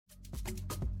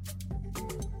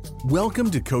Welcome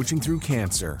to Coaching Through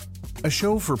Cancer, a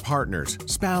show for partners,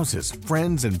 spouses,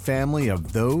 friends, and family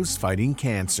of those fighting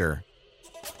cancer.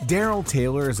 Daryl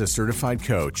Taylor is a certified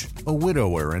coach, a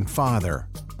widower, and father.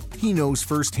 He knows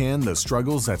firsthand the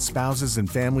struggles that spouses and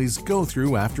families go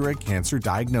through after a cancer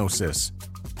diagnosis.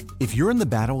 If you're in the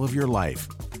battle of your life,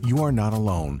 you are not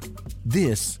alone.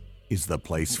 This is the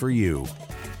place for you.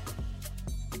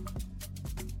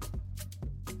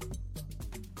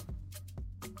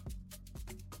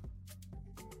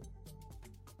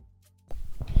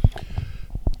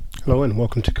 Hello and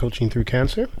welcome to Coaching Through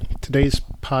Cancer. Today's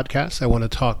podcast, I want to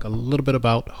talk a little bit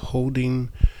about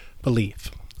holding belief,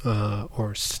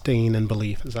 or staying in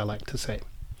belief, as I like to say.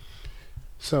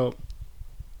 So,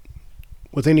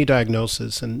 with any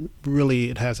diagnosis, and really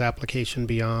it has application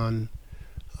beyond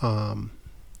a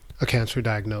cancer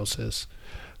diagnosis,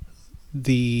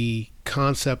 the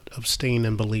concept of staying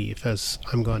in belief, as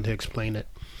I'm going to explain it,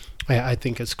 I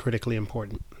think is critically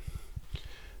important.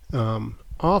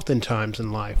 Oftentimes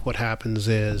in life, what happens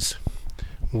is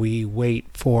we wait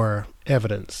for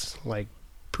evidence, like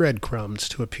breadcrumbs,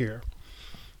 to appear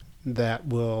that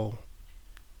will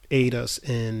aid us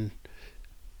in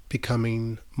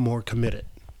becoming more committed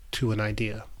to an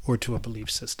idea or to a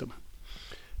belief system,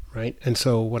 right? And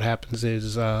so what happens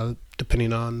is,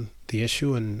 depending on the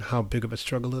issue and how big of a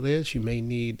struggle it is, you may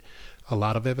need a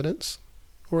lot of evidence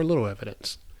or a little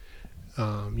evidence.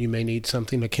 You may need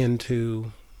something akin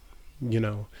to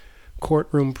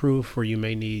courtroom proof, or you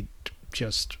may need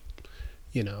just,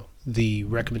 the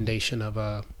recommendation of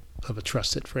a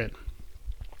trusted friend.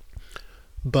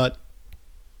 But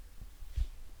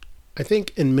I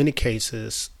think in many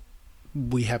cases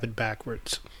we have it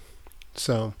backwards.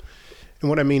 So, and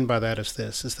what I mean by that is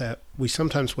this, is that we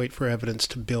sometimes wait for evidence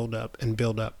to build up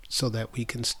so that we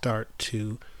can start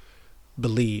to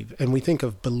believe. And we think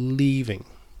of believing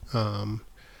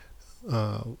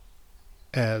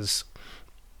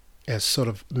as sort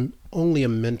of only a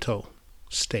mental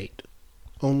state,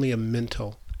 only a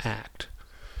mental act.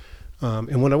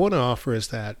 And what I want to offer is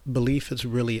that belief is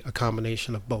really a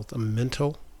combination of both a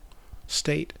mental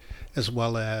state as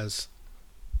well as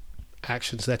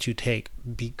actions that you take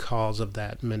because of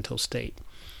that mental state.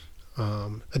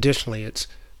 Additionally, it's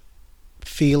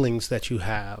feelings that you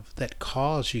have that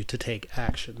cause you to take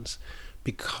actions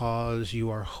because you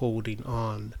are holding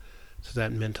on to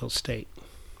that mental state.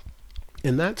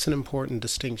 And that's an important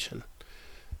distinction,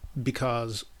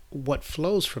 because what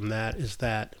flows from that is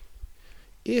that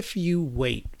if you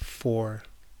wait for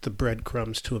the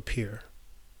breadcrumbs to appear,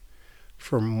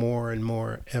 for more and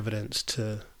more evidence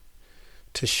to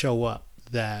show up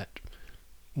that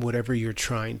whatever you're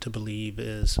trying to believe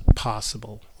is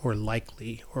possible or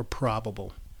likely or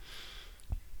probable,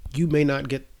 you may not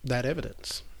get that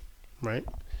evidence, right?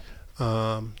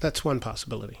 That's one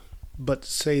possibility. But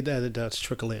say that it does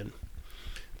trickle in.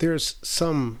 There's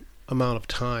some amount of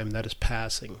time that is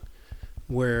passing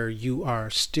where you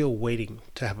are still waiting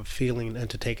to have a feeling and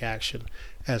to take action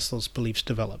as those beliefs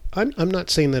develop. I'm not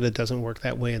saying that it doesn't work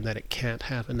that way and that it can't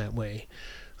happen that way.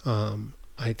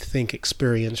 I think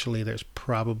experientially there's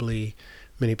probably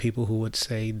many people who would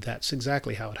say that's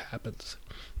exactly how it happens.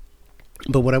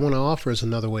 But what I want to offer is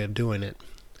another way of doing it.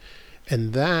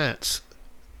 And that's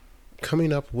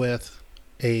coming up with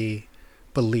a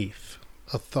belief,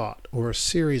 a thought, or a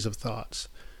series of thoughts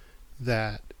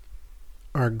that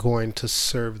are going to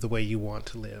serve the way you want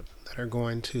to live, that are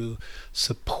going to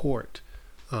support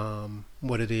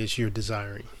what it is you're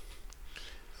desiring.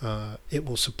 It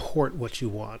will support what you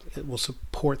want. It will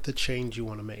support the change you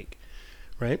want to make,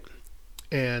 right?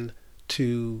 And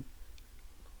to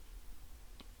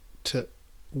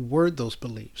word those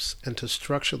beliefs and to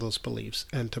structure those beliefs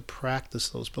and to practice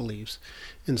those beliefs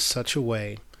in such a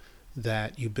way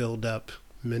that you build up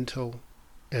mental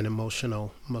and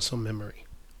emotional muscle memory,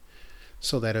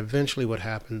 so that eventually what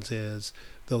happens is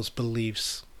those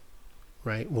beliefs,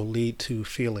 right, will lead to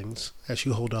feelings as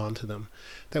you hold on to them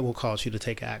that will cause you to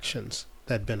take actions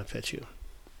that benefit you.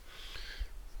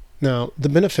 Now, the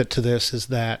benefit to this is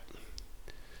that,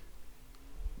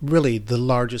 really the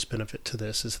largest benefit to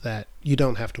this is that you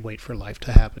don't have to wait for life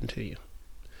to happen to you,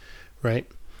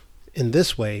 right? In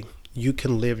this way, you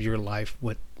can live your life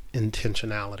with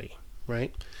intentionality,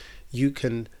 right? You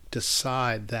can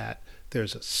decide that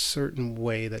there's a certain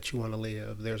way that you want to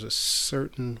live. There's a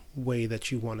certain way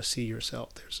that you want to see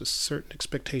yourself. There's a certain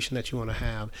expectation that you want to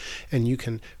have. And you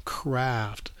can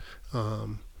craft, a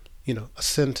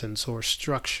sentence or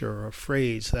structure or a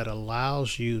phrase that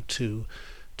allows you to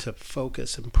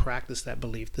focus and practice that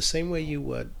belief the same way you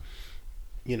would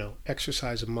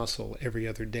exercise a muscle every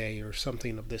other day or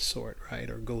something of this sort, right?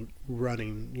 Or go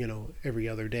running, every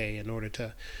other day in order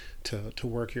to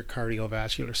work your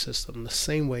cardiovascular system. The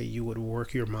same way you would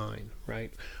work your mind,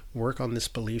 right? Work on this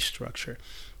belief structure.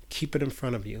 Keep it in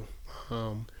front of you,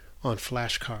 on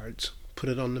flashcards. Put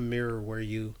it on the mirror where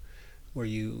you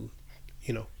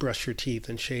brush your teeth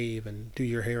and shave and do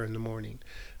your hair in the morning.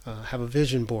 Have a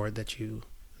vision board that you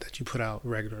put out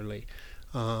regularly.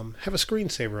 Have a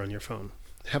screensaver on your phone.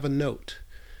 Have a note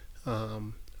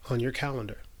on your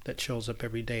calendar that shows up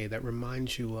every day that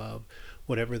reminds you of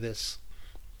whatever this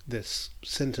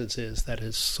sentence is that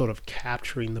is sort of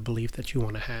capturing the belief that you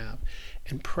want to have,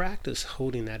 and practice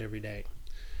holding that every day.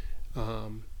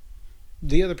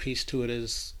 The other piece to it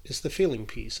is the feeling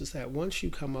piece, is that once you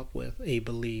come up with a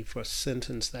belief or a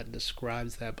sentence that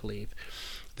describes that belief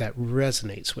that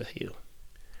resonates with you,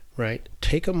 right?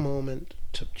 Take a moment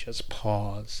to just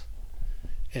pause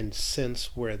and sense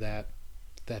where that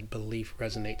belief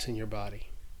resonates in your body,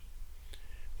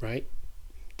 right?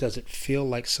 Does it feel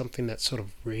like something that sort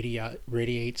of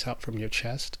radiates out from your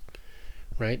chest,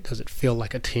 right? Does it feel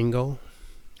like a tingle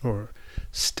or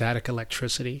static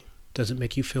electricity? Does it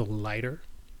make you feel lighter?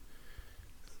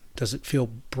 Does it feel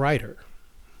brighter,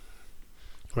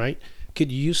 right? Get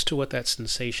used to what that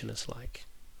sensation is like,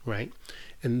 right?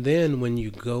 And then when you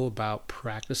go about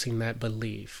practicing that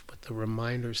belief with the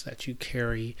reminders that you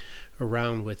carry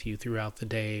around with you throughout the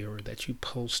day, or that you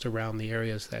post around the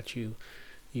areas that you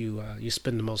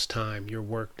spend the most time, your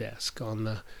work desk, on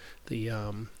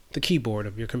the keyboard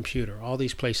of your computer, all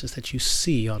these places that you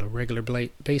see on a regular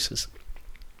basis,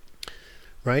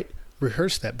 right?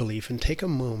 Rehearse that belief and take a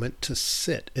moment to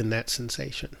sit in that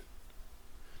sensation,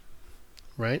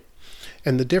 right?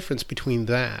 And the difference between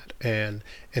that and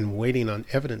waiting on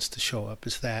evidence to show up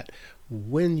is that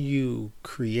when you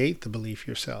create the belief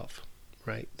yourself,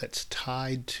 right, that's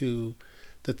tied to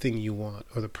the thing you want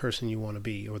or the person you want to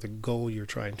be or the goal you're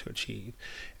trying to achieve,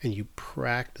 and you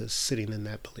practice sitting in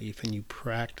that belief and you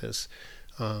practice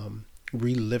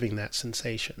reliving that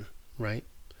sensation, right,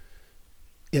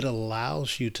 it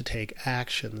allows you to take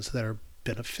actions that are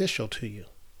beneficial to you.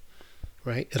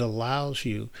 Right? It allows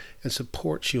you and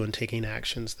supports you in taking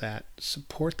actions that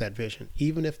support that vision,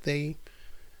 even if they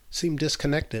seem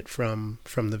disconnected from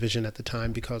the vision at the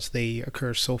time, because they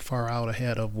occur so far out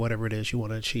ahead of whatever it is you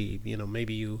want to achieve.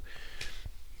 Maybe you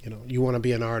want to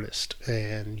be an artist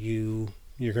and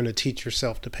you're going to teach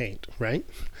yourself to paint, right?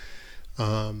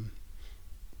 And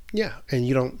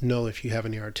you don't know if you have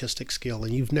any artistic skill,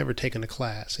 and you've never taken a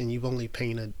class, and you've only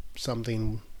painted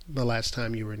something the last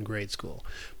time you were in grade school,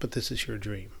 but this is your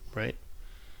dream, right?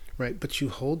 But you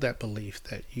hold that belief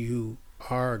that you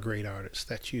are a great artist,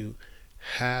 that you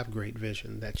have great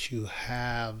vision, that you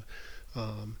have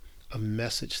a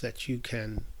message that you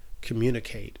can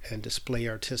communicate and display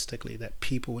artistically that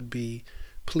people would be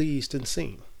pleased in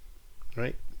seeing,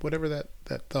 right? Whatever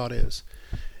that thought is.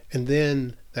 And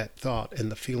then that thought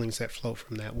and the feelings that flow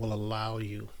from that will allow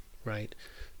you, right,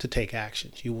 to take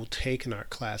actions. You will take an art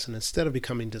class, and instead of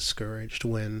becoming discouraged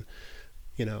when,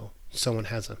 someone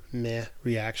has a meh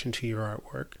reaction to your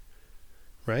artwork,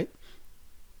 right,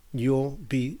 you'll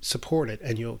be supported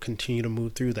and you'll continue to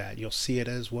move through that. You'll see it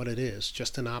as what it is,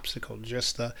 just an obstacle,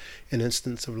 just an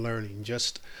instance of learning,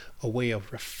 just a way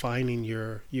of refining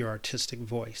your artistic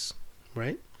voice,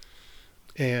 right?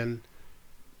 And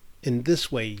in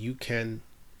this way, you can,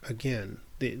 again,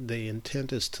 the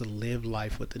intent is to live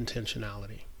life with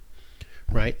intentionality,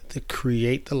 right? To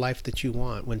create the life that you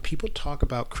want. When people talk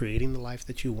about creating the life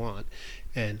that you want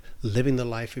and living the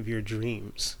life of your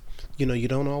dreams, you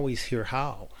don't always hear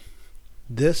how.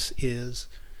 This is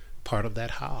part of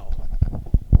that how,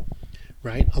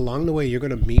 right? Along the way, you're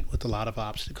going to meet with a lot of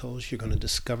obstacles. You're going to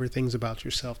discover things about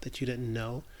yourself that you didn't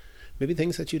know, maybe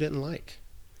things that you didn't like,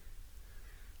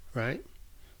 right?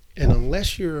 And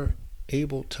unless you're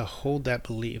able to hold that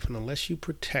belief, and unless you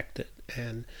protect it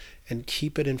and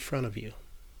keep it in front of you,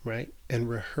 right, and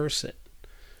rehearse it,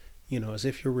 as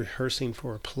if you're rehearsing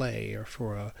for a play or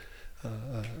for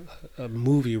a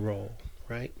movie role,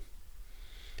 right,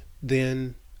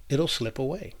 then it'll slip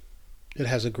away. It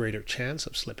has a greater chance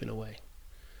of slipping away.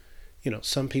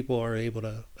 Some people are able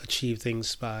to achieve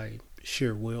things by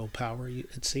sheer willpower,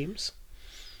 it seems.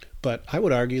 But I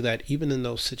would argue that even in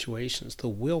those situations, the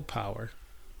willpower,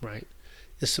 right,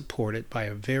 is supported by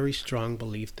a very strong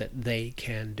belief that they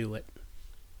can do it,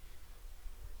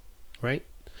 right?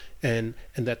 And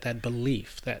that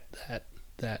belief, that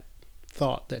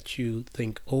thought that you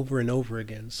think over and over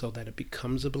again so that it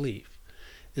becomes a belief,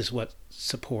 is what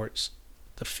supports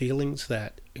the feelings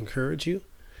that encourage you,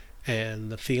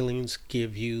 and the feelings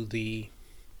give you the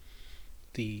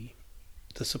the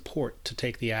support to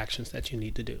take the actions that you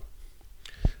need to do.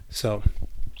 So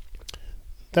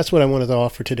that's what I wanted to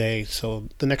offer today. So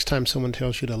the next time someone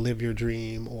tells you to live your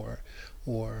dream or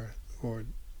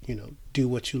do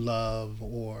what you love,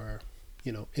 or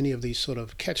any of these sort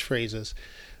of catchphrases,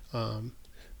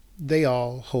 they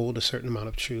all hold a certain amount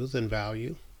of truth and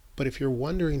value. But if you're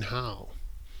wondering how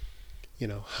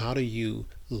do you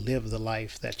live the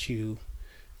life that you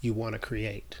want to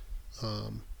create,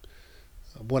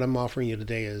 what I'm offering you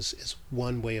today is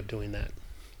one way of doing that.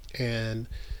 And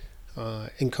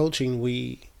in coaching,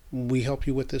 we help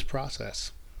you with this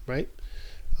process, right?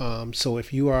 So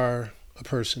if you are a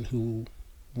person who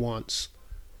wants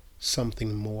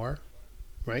something more,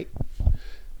 right?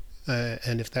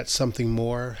 And if that something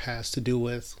more has to do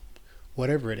with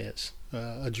whatever it is,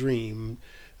 a dream,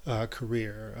 a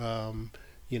career, a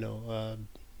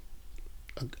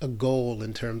goal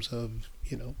in terms of,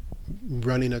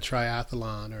 running a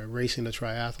triathlon or racing a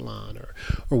triathlon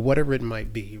or whatever it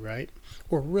might be, right?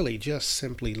 Or really just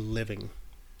simply living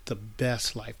the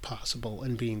best life possible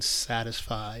and being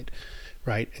satisfied,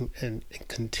 right? And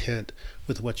content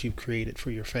with what you've created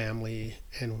for your family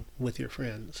and with your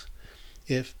friends.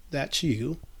 If that's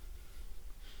you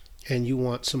and you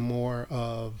want some more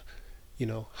of,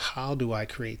 how do I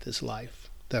create this life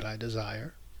that I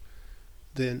desire,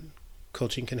 then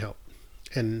coaching can help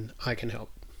and I can help.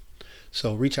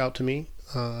 So reach out to me.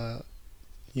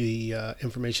 The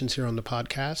information's here on the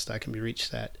podcast. I can be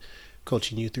reached at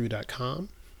coachingyouthrough.com,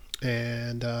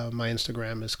 and my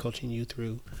Instagram is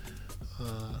coachingyouthrough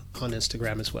on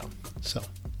Instagram as well. So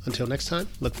until next time,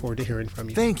 look forward to hearing from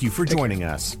you. Thank you for joining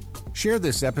us. Share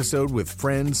this episode with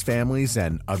friends, families,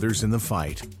 and others in the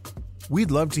fight.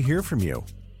 We'd love to hear from you.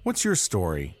 What's your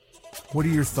story? What are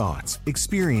your thoughts,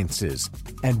 experiences,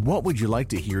 and what would you like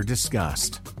to hear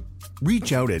discussed?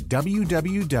 Reach out at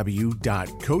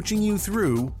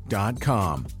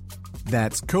www.coachingyouthrough.com.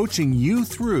 That's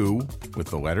coachingyouthrough with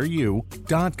the letter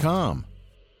U.com.